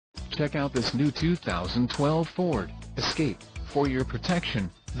check out this new 2012 Ford Escape. For your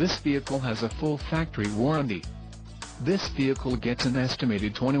protection, this vehicle has a full factory warranty. This vehicle gets an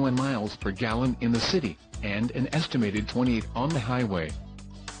estimated 21 miles per gallon in the city, and an estimated 28 on the highway.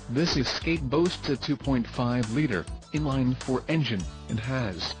 This Escape boasts a 2.5-liter inline-4 engine, and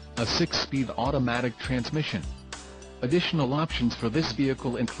has a 6-speed automatic transmission. Additional options for this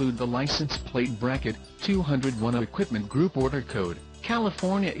vehicle include the license plate bracket, 201 equipment group order code,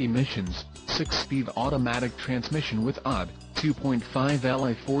 California emissions, 6-speed automatic transmission with odd 2.5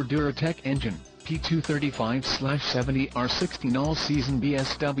 Li 4dr engine, P235/70 R16 all-season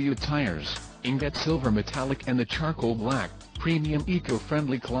BSW tires, ingot silver metallic and the charcoal black, premium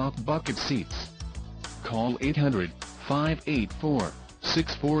eco-friendly cloth bucket seats. Call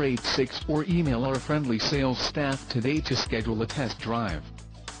 800-584-6486 or email our friendly sales staff today to schedule a test drive.